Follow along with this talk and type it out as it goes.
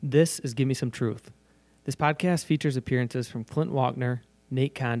This is Give Me Some Truth. This podcast features appearances from Clint Walkner,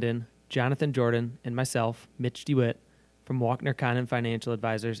 Nate Condon, Jonathan Jordan, and myself, Mitch DeWitt, from Walkner Condon Financial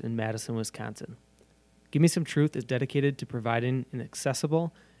Advisors in Madison, Wisconsin. Give Me Some Truth is dedicated to providing an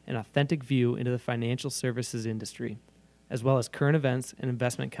accessible and authentic view into the financial services industry, as well as current events and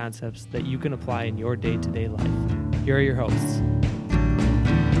investment concepts that you can apply in your day-to-day life. Here are your hosts.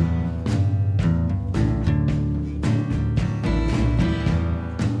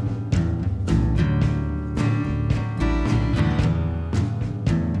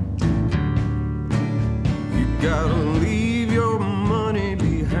 Gotta leave your money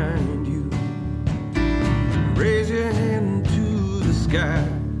behind you. Raise your hand to the sky.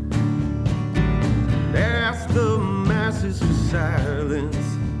 Ask the masses for silence.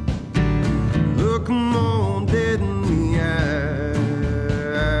 Look 'em all dead in the eye.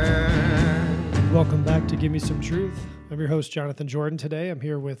 Welcome back to Give Me Some Truth. I'm your host, Jonathan Jordan. Today I'm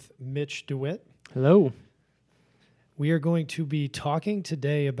here with Mitch DeWitt. Hello. We are going to be talking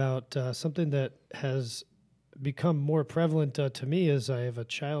today about something that has become more prevalent to me as I have a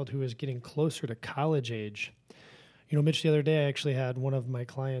child who is getting closer to college age. You know, Mitch, the other day I actually had one of my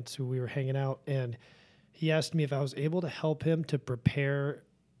clients who we were hanging out, and he asked me if I was able to help him to prepare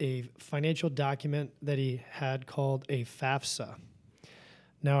a financial document that he had called a FAFSA.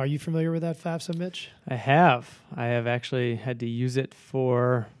 Now, are you familiar with that FAFSA, Mitch? I have actually had to use it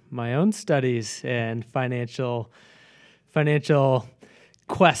for my own studies and financial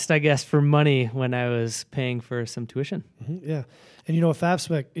quest, I guess, for money when I was paying for some tuition. Mm-hmm, yeah. And, you know, a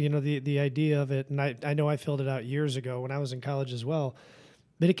FAFSA, you know, the idea of it, and I know I filled it out years ago when I was in college as well,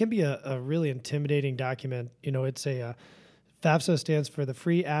 but it can be a really intimidating document. You know, it's FAFSA stands for the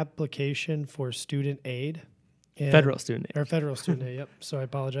Free Application for Student Aid. Federal student aid. Or federal student aid, yep. So I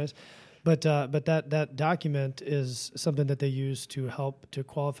apologize. But that document is something that they use to help to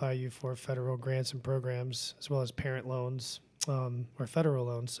qualify you for federal grants and programs, as well as parent loans, or federal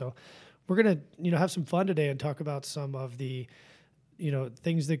loans. So we're going to, have some fun today and talk about some of the,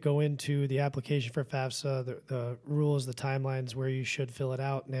 things that go into the application for FAFSA, the rules, the timelines, where you should fill it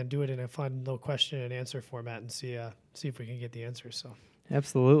out, and then do it in a fun little question and answer format and see if we can get the answers. So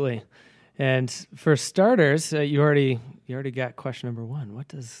absolutely. And for starters, you already got question number one. What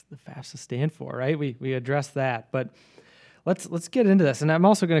does the FAFSA stand for, right? We addressed that, but let's get into this. And I'm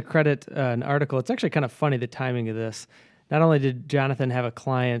also going to credit an article. It's actually kind of funny, the timing of this. Not only did Jonathan have a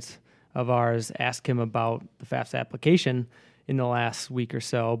client of ours ask him about the FAFSA application in the last week or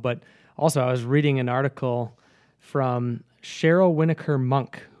so, but also I was reading an article from Cheryl Winokur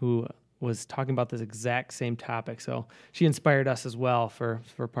Monk, who was talking about this exact same topic. So she inspired us as well for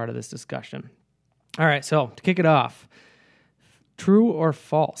part of this discussion. All right, so to kick it off, true or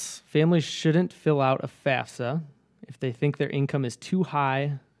false, families shouldn't fill out a FAFSA if they think their income is too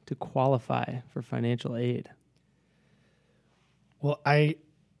high to qualify for financial aid. Well, I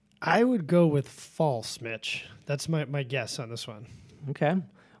would go with false, Mitch. That's my guess on this one. Okay.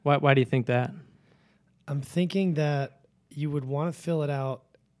 Why do you think that? I'm thinking that you would want to fill it out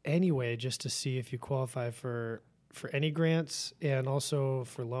anyway just to see if you qualify for any grants and also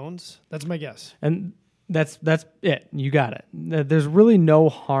for loans. That's my guess. And that's it. You got it. There's really no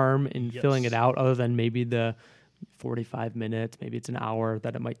harm in filling it out other than maybe the 45 minutes, maybe it's an hour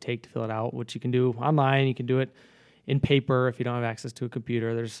that it might take to fill it out, which you can do online. You can do it in paper if you don't have access to a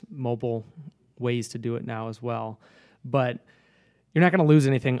computer. There's mobile ways to do it now as well. But you're not going to lose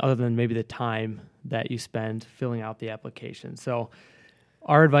anything other than maybe the time that you spend filling out the application. So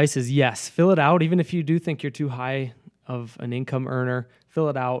our advice is, yes, fill it out. Even if you do think you're too high of an income earner, fill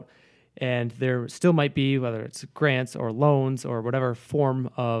it out. And there still might be, whether it's grants or loans or whatever form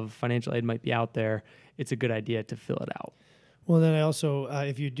of financial aid might be out there, it's a good idea to fill it out. Well, then I also,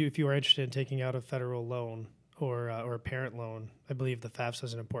 if you are interested in taking out a federal loan, or a parent loan, I believe the FAFSA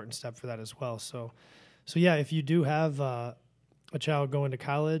is an important step for that as well. So yeah, if you do have a child going to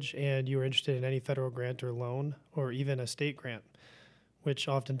college and you are interested in any federal grant or loan, or even a state grant, which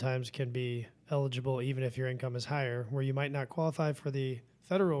oftentimes can be eligible even if your income is higher, where you might not qualify for the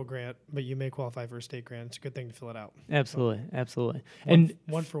federal grant, but you may qualify for a state grant. It's a good thing to fill it out. Absolutely, absolutely. And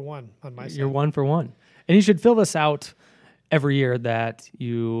one for one on my side. You're one for one. And you should fill this out every year that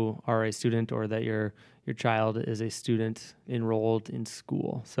you are a student or that your child is a student enrolled in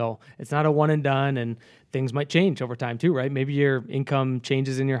school. So it's not a one and done, and things might change over time too, right? Maybe your income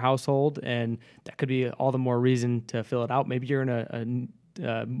changes in your household, and that could be all the more reason to fill it out. Maybe you're in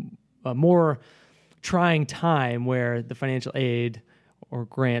a more trying time where the financial aid or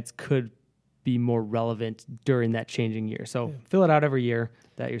grants could be more relevant during that changing year. So fill it out every year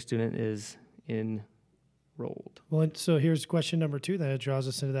that your student is rolled. Well, and so here's question number 2 that draws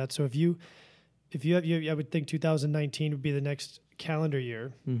us into that. So if you have, I would think 2019 would be the next calendar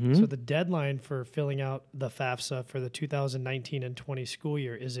year. Mm-hmm. So the deadline for filling out the FAFSA for the 2019 and 20 school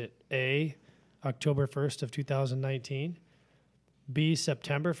year, is it A, October 1st of 2019, B,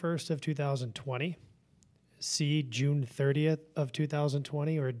 September 1st of 2020, C, June 30th of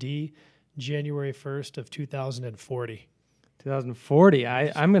 2020, or D, January 1st of 2040? 2040.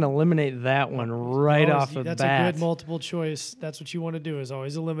 I'm going to eliminate that one right off the bat. That's a good multiple choice. That's what you want to do, is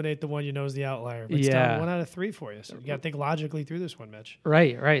always eliminate the one you know is the outlier. But it's Yeah. down to 1 out of 3 for you. So you got to think logically through this one, Mitch.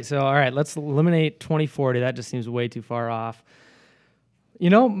 Right. So, all right, let's eliminate 2040. That just seems way too far off. You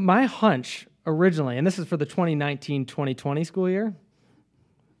know, my hunch originally, and this is for the 2019-2020 school year,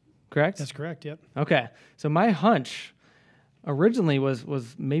 correct? That's correct, yep. Okay. So my hunch originally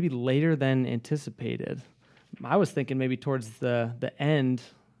was maybe later than anticipated. I was thinking maybe towards the end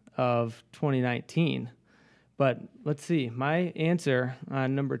of 2019. But let's see. My answer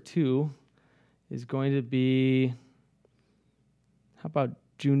on number 2 is going to be, how about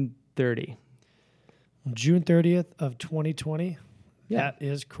June 30? June 30th of 2020. Yeah. That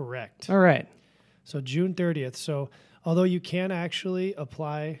is correct. All right. So June 30th. So although you can actually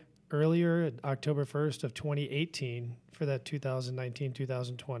apply earlier, October 1st of 2018 for that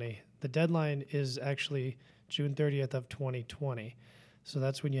 2019-2020, the deadline is actually June 30th of 2020. So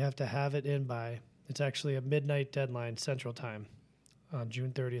that's when you have to have it in by. It's actually a midnight deadline Central Time on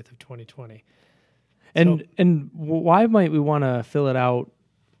June 30th of 2020. And why might we want to fill it out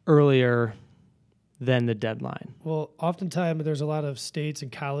earlier than the deadline? Well, oftentimes there's a lot of states and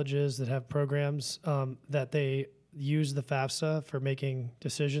colleges that have programs that they use the FAFSA for making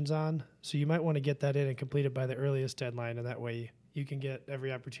decisions on. So you might want to get that in and complete it by the earliest deadline, and that way you can get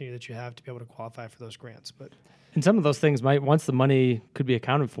every opportunity that you have to be able to qualify for those grants. But And some of those things might, once the money could be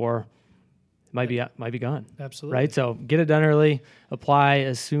accounted for, might be gone. absolutely. Right? So get it done early, apply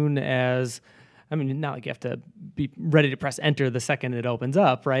as soon as, I mean, not like you have to be ready to press enter the second it opens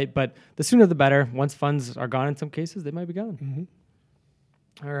up, right? But the sooner the better. Once funds are gone in some cases, they might be gone.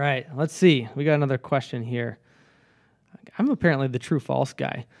 Mm-hmm. All right, let's see. We got another question here. I'm apparently the true-false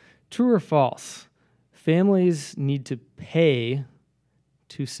guy. True or false? Families need to pay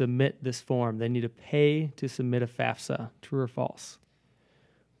to submit this form. They need to pay to submit a FAFSA. True or false?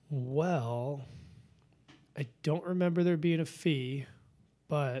 Well, I don't remember there being a fee,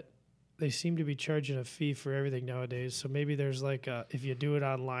 but they seem to be charging a fee for everything nowadays. So maybe there's like if you do it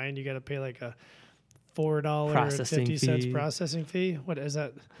online, you got to pay like a $4.50 processing fee. What is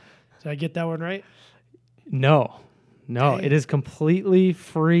that? Did I get that one right? No, Dang. it is completely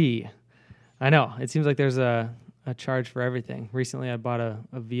free. I know. It seems like there's a charge for everything. Recently, I bought a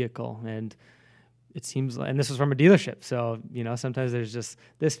vehicle, and it seems like, and this was from a dealership. So, you know, sometimes there's just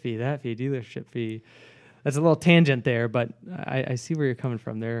this fee, that fee, dealership fee. That's a little tangent there, but I see where you're coming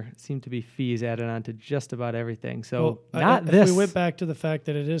from. There seem to be fees added on to just about everything. So If we went back to the fact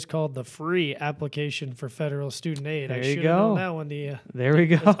that it is called the free application for federal student aid, There I you should go. have known that one. There we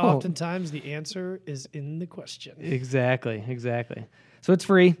go. Oftentimes the answer is in the question. Exactly. So it's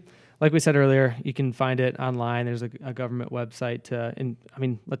free. Like we said earlier, you can find it online. There's a government website. And I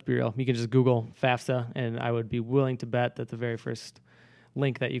mean, let's be real. You can just Google FAFSA, and I would be willing to bet that the very first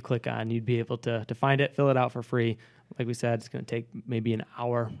link that you click on, you'd be able to find it, fill it out for free. Like we said, it's going to take maybe an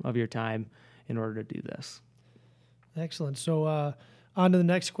hour of your time in order to do this. Excellent. So on to the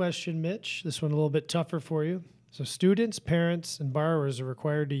next question, Mitch. This one a little bit tougher for you. So students, parents, and borrowers are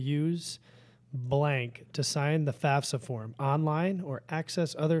required to use blank to sign the FAFSA form online or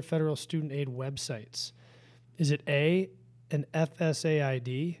access other federal student aid websites. Is it A, an FSA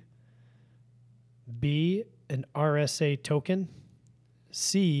ID, B, an RSA token,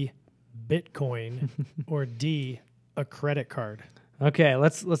 C, Bitcoin, or D, a credit card? Okay,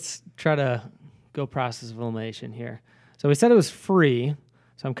 let's try to go process of elimination here. So we said it was free,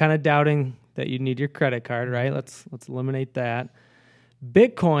 so I'm kind of doubting that you need your credit card, right? Let's eliminate that.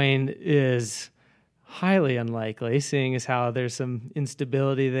 Bitcoin is highly unlikely, seeing as how there's some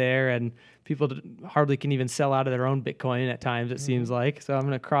instability there, and people hardly can even sell out of their own Bitcoin at times, it seems like. So I'm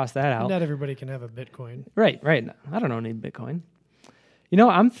going to cross that out. Not everybody can have a Bitcoin. Right. I don't own any Bitcoin. You know,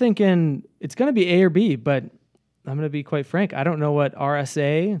 I'm thinking it's going to be A or B, but I'm going to be quite frank. I don't know what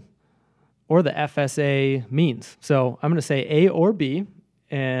RSA or the FSA means. So I'm going to say A or B,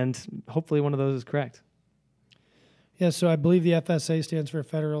 and hopefully one of those is correct. Yeah, so I believe the FSA stands for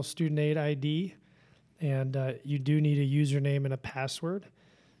Federal Student Aid ID, and you do need a username and a password.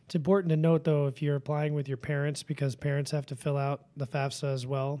 It's important to note, though, if you're applying with your parents, because parents have to fill out the FAFSA as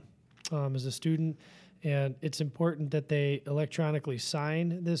well as a student, and it's important that they electronically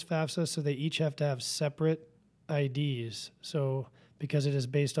sign this FAFSA, so they each have to have separate IDs. So because it is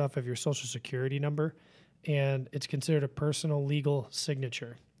based off of your social security number, and it's considered a personal legal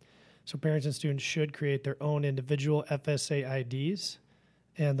signature. So parents and students should create their own individual FSA IDs,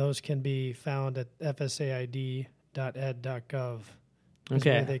 and those can be found at fsaid.ed.gov. Is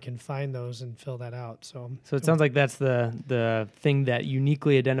where they can find those and fill that out. So it sounds like that's the thing that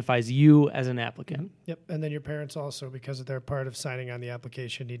uniquely identifies you as an applicant. Yep. And then your parents also, because they're part of signing on the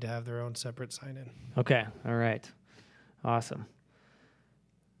application, need to have their own separate sign-in. Okay. All right. Awesome.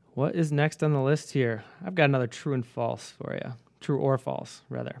 What is next on the list here? I've got another true and false for you. True or false,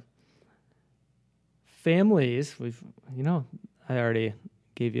 rather. Families, I already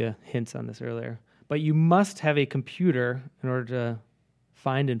gave you hints on this earlier, but you must have a computer in order to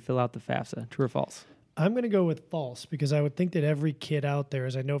find and fill out the FAFSA. True or false? I'm going to go with false, because I would think that every kid out there,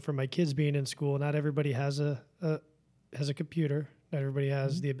 as I know from my kids being in school, not everybody has a computer. Not everybody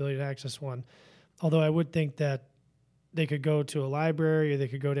has the ability to access one. Although I would think that they could go to a library or they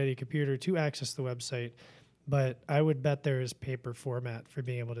could go to any computer to access the website. But I would bet there is paper format for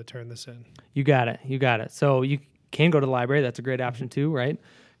being able to turn this in. You got it. So you can go to the library. That's a great option too, right?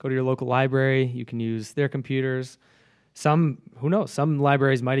 Go to your local library. You can use their computers. Some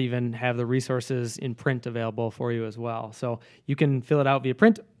libraries might even have the resources in print available for you as well. So you can fill it out via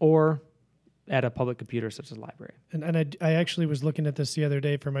print or at a public computer such as a library. And I actually was looking at this the other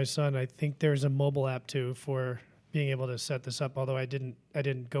day for my son. I think there's a mobile app too for being able to set this up, although I didn't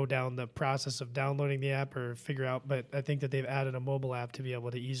go down the process of downloading the app or figure out, but I think that they've added a mobile app to be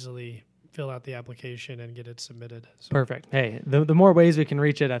able to easily fill out the application and get it submitted. So. Perfect. Hey, the more ways we can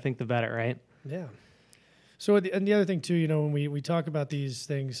reach it, I think the better, right? Yeah. So, and the other thing too, when we talk about these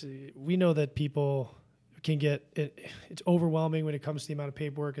things, we know that people can get it's overwhelming when it comes to the amount of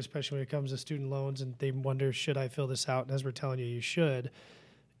paperwork, especially when it comes to student loans, and they wonder, should I fill this out? And as we're telling you, you should.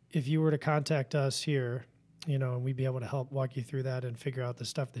 If you were to contact us here, and we'd be able to help walk you through that and figure out the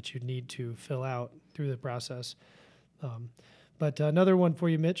stuff that you need to fill out through the process. But another one for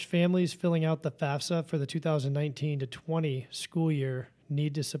you, Mitch. Families filling out the FAFSA for the 2019 to 20 school year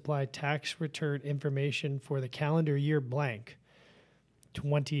need to supply tax return information for the calendar year blank.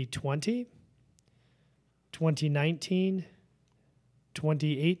 2020, 2019,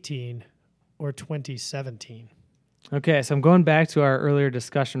 2018, or 2017. Okay, so I'm going back to our earlier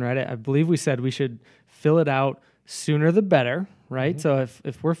discussion, right? I believe we said we should fill it out sooner the better, right? Mm-hmm. So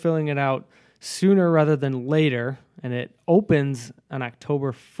if we're filling it out sooner rather than later, and it opens on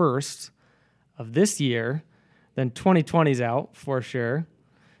October 1st of this year, then 2020 is out for sure.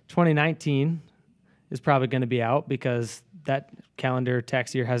 2019 is probably going to be out because that calendar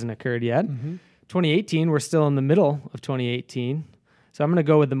tax year hasn't occurred yet. Mm-hmm. 2018, we're still in the middle of 2018. So I'm going to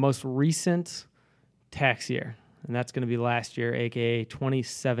go with the most recent tax year, and that's going to be last year, aka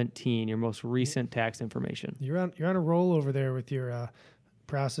 2017, your most recent tax information. You're on a roll over there with your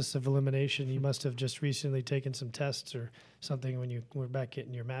process of elimination. You must have just recently taken some tests or something when you were back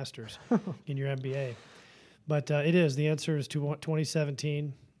getting your master's in your MBA. But the answer is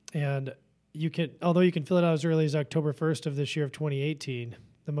 2017, and although you can fill it out as early as October 1st of this year of 2018,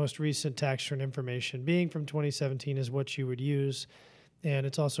 the most recent tax return information being from 2017 is what you would use. And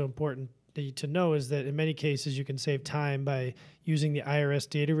it's also important to know is that in many cases you can save time by using the IRS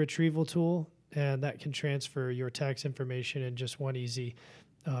data retrieval tool, and that can transfer your tax information in just one easy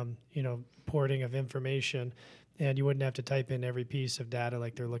porting of information, and you wouldn't have to type in every piece of data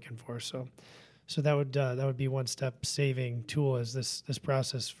like they're looking for. So that would be one step saving tool, as this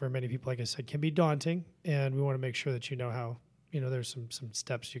process for many people, like I said, can be daunting, and we want to make sure that how there's some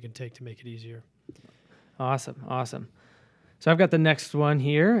steps you can take to make it easier. Awesome. So I've got the next one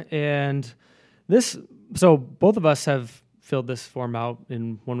here, and so both of us have filled this form out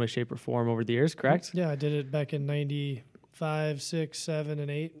in one way, shape, or form over the years, correct? Yeah, I did it back in 95, 6, 7,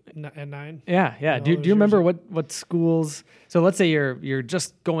 and 8, and 9. Yeah. Do you remember what schools? So let's say you're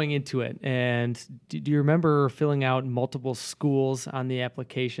just going into it, and do you remember filling out multiple schools on the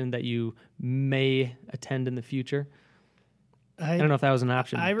application that you may attend in the future? I don't know if that was an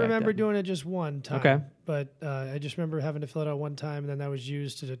option. I remember doing it just one time. Okay. But I just remember having to fill it out one time, and then that was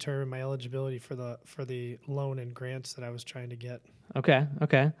used to determine my eligibility for the loan and grants that I was trying to get.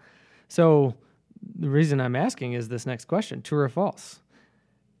 Okay. So the reason I'm asking is this next question: true or false?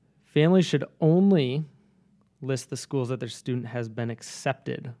 Families should only list the schools that their student has been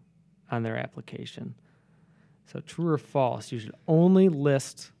accepted on their application. So true or false? You should only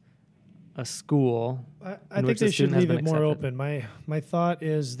list a school. I think they should leave it more open. My thought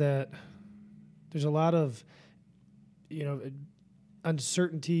is that there's a lot of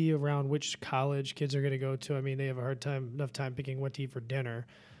uncertainty around which college kids are going to go to. I mean, they have enough time picking what to eat for dinner,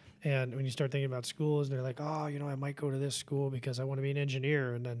 And when you start thinking about schools, they're like, oh, you know, I might go to this school because I want to be an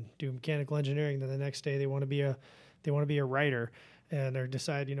engineer and then do mechanical engineering. Then the next day they want to be a writer, and they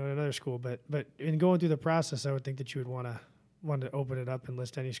decide, you know, another school. But in going through the process, I would think that you would want to open it up and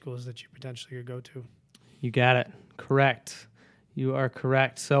list any schools that you potentially could go to. You got it. Correct. You are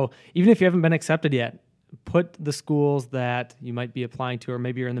correct. So even if you haven't been accepted yet, put the schools that you might be applying to, or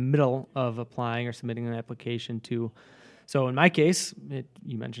maybe you're in the middle of applying or submitting an application to. So in my case,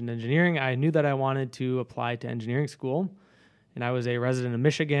 you mentioned engineering. I knew that I wanted to apply to engineering school, and I was a resident of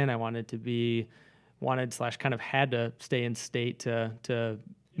Michigan. I wanted kind of had to stay in state to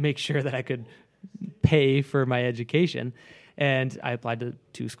make sure that I could pay for my education. And I applied to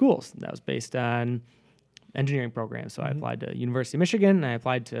 2 schools. That was based on engineering programs. So I applied to University of Michigan, and I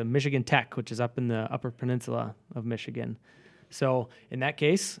applied to Michigan Tech, which is up in the Upper Peninsula of Michigan. So in that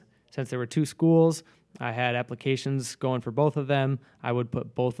case, since there were 2 schools, I had applications going for both of them. I would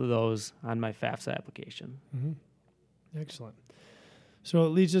put both of those on my FAFSA application. Mm-hmm. Excellent. So it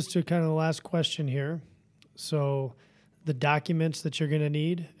leads us to kind of the last question here. So the documents that you're going to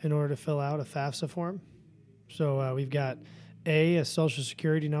need in order to fill out a FAFSA form. So we've got a social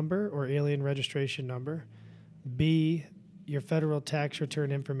security number or alien registration number. B, your federal tax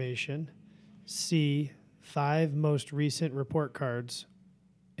return information. C, 5 most recent report cards.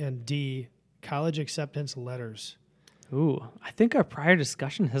 And D, college acceptance letters. Ooh, I think our prior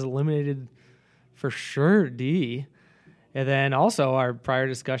discussion has eliminated for sure D. And then also our prior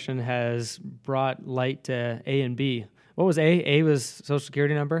discussion has brought light to A and B. What was A? A was social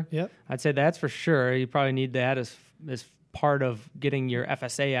security number? Yep. I'd say that's for sure. You probably need that as part of getting your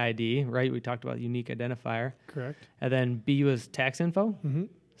FSA ID, right? We talked about unique identifier. Correct. And then B was tax info. Mm-hmm.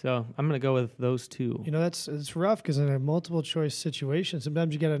 So I'm going to go with those 2. You know, it's rough because in a multiple choice situation,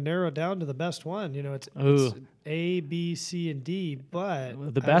 sometimes you got to narrow it down to the best one. You know, it's A, B, C, and D.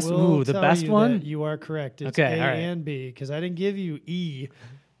 But the best, the best one. You are correct. It's okay, A all right. and B because I didn't give you E,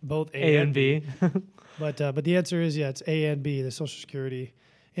 both A and B. But the answer is it's A and B, the Social Security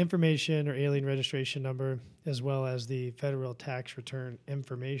information or alien registration number, as well as the federal tax return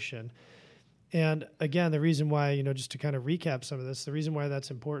information. And again, the reason why, you know, just to kind of recap some of this, the reason why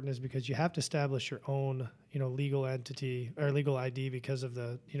that's important is because you have to establish your own, you know, legal entity or legal ID because of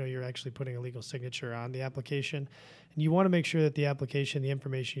the, you know, you're actually putting a legal signature on the application. And you want to make sure that the application, the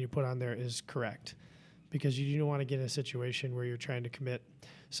information you put on there is correct, because you don't want to get in a situation where you're trying to commit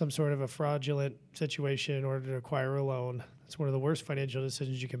some sort of a fraudulent situation in order to acquire a loan. It's one of the worst financial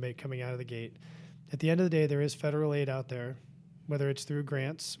decisions you can make coming out of the gate. At the end of the day, there is federal aid out there, whether it's through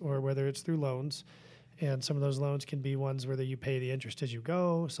grants or whether it's through loans. And some of those loans can be ones where you pay the interest as you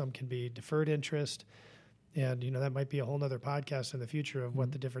go. Some can be deferred interest. And, you know, that might be a whole nother podcast in the future of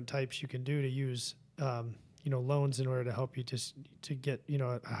what the different types you can do to use, you know, loans in order to help you to get, you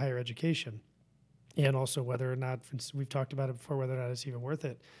know, a higher education. And also whether or not, we've talked about it before, whether or not it's even worth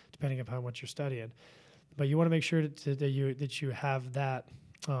it, depending upon what you're studying. But you want to make sure that you have that,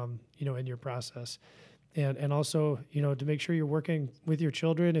 you know, in your process. And also, you know, to make sure you're working with your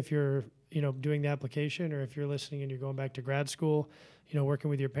children if you're, you know, doing the application, or if you're listening and you're going back to grad school, you know, working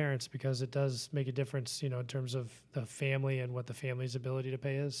with your parents, because it does make a difference, you know, in terms of the family and what the family's ability to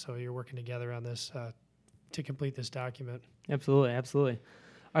pay is. So you're working together on this to complete this document. Absolutely, absolutely.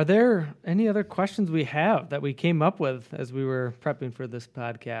 Are there any other questions we have that we came up with as we were prepping for this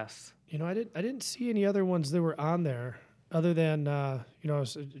podcast? You know, I didn't see any other ones that were on there, other than, you know,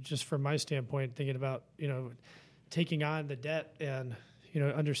 just from my standpoint, thinking about, you know, taking on the debt and, you know,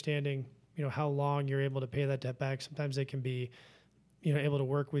 understanding, you know, how long you're able to pay that debt back. Sometimes they can be, you know, able to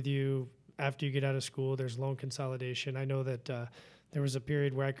work with you after you get out of school. There's loan consolidation. I know that there was a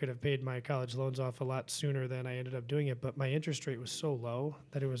period where I could have paid my college loans off a lot sooner than I ended up doing it, but my interest rate was so low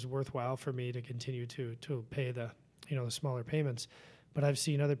that it was worthwhile for me to continue to pay the, you know, the smaller payments. But I've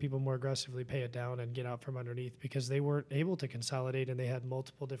seen other people more aggressively pay it down and get out from underneath because they weren't able to consolidate, and they had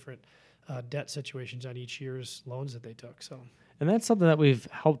multiple different debt situations on each year's loans that they took. So, and that's something that we've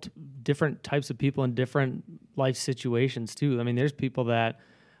helped different types of people in different life situations too. I mean, there's people that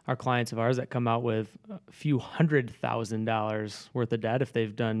are clients of ours that come out with a few $100,000 worth of debt if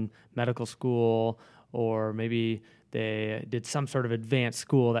they've done medical school, or maybe they did some sort of advanced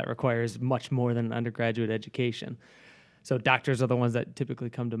school that requires much more than an undergraduate education. So doctors are the ones that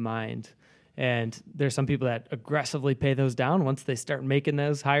typically come to mind. And there's some people that aggressively pay those down once they start making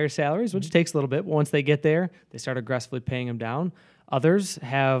those higher salaries, which takes a little bit. But once they get there, they start aggressively paying them down. Others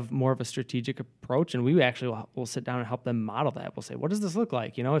have more of a strategic approach, and we actually will sit down and help them model that. We'll say, what does this look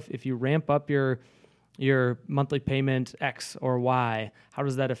like? You know, if you ramp up your your monthly payment X or Y, how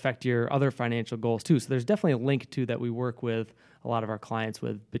does that affect your other financial goals too? So there's definitely a link to that we work with a lot of our clients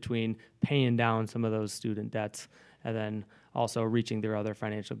with between paying down some of those student debts and then also reaching their other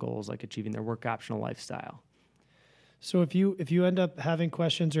financial goals like achieving their work optional lifestyle. So if you end up having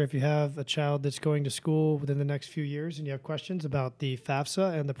questions, or if you have a child that's going to school within the next few years and you have questions about the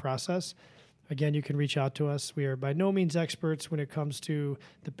FAFSA and the process, again, you can reach out to us. We are by no means experts when it comes to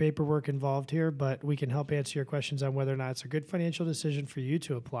the paperwork involved here, but we can help answer your questions on whether or not it's a good financial decision for you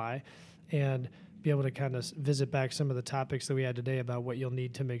to apply, and be able to kind of visit back some of the topics that we had today about what you'll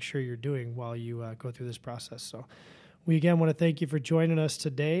need to make sure you're doing while you go through this process. So we again want to thank you for joining us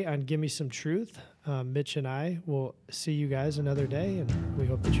today on Give Me Some Truth. Mitch and I will see you guys another day, and we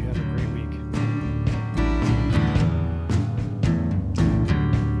hope that you have a great week.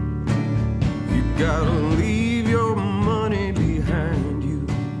 You gotta leave your money behind you.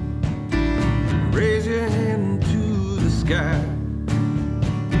 Raise your hand to the sky.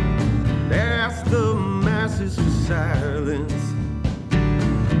 Ask the masses for silence.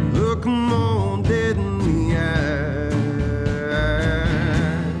 Look 'em all dead in the eye.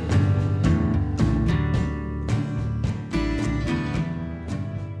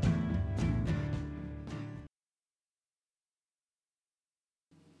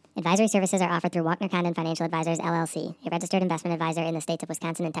 Advisory services are offered through Walkner Condon Financial Advisors, LLC, a registered investment advisor in the states of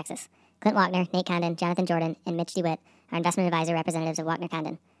Wisconsin and Texas. Clint Walkner, Nate Condon, Jonathan Jordan, and Mitch DeWitt are investment advisor representatives of Walkner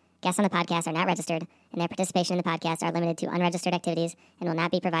Condon. Guests on the podcast are not registered, and their participation in the podcast are limited to unregistered activities and will not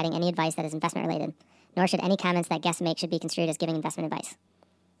be providing any advice that is investment related, nor should any comments that guests make should be construed as giving investment advice.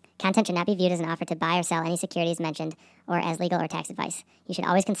 Content should not be viewed as an offer to buy or sell any securities mentioned or as legal or tax advice. You should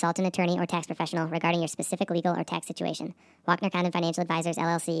always consult an attorney or tax professional regarding your specific legal or tax situation. Walkner Condon Financial Advisors,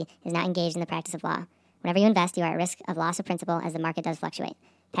 LLC is not engaged in the practice of law. Whenever you invest, you are at risk of loss of principal as the market does fluctuate.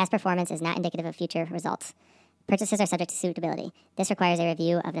 Past performance is not indicative of future results. Purchases are subject to suitability. This requires a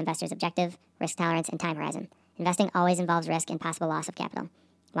review of an investor's objective, risk tolerance, and time horizon. Investing always involves risk and possible loss of capital.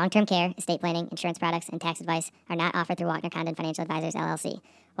 Long-term care, estate planning, insurance products, and tax advice are not offered through Walkner Condon Financial Advisors, LLC.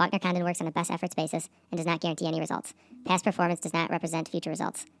 Walkner Condon works on a best efforts basis and does not guarantee any results. Past performance does not represent future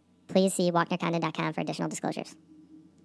results. Please see walknercondon.com for additional disclosures.